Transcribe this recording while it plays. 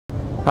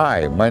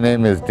Hi, my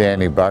name is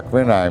Danny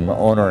Buckman. I'm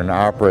owner and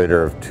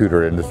operator of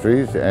Tudor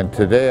Industries, and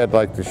today I'd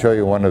like to show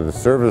you one of the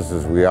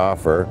services we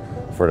offer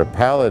for the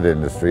pallet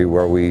industry,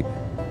 where we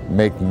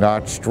make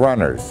notched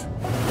runners.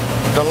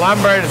 The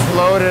lumber is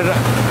loaded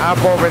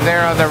up over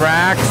there on the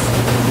racks,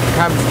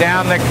 comes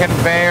down the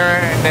conveyor,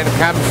 and then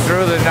comes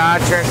through the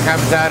notcher and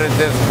comes out at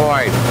this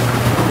point.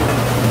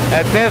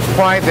 At this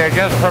point, they're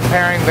just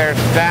preparing their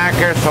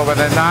stacker, so when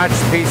the notched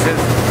pieces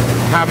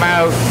come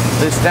out,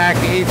 they stack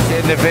each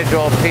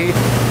individual piece,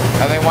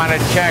 and they want to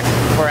check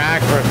for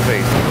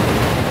accuracy.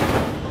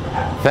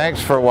 Thanks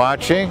for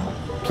watching.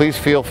 Please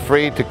feel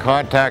free to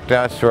contact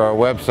us through our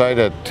website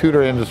at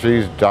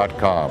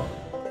tudorindustries.com.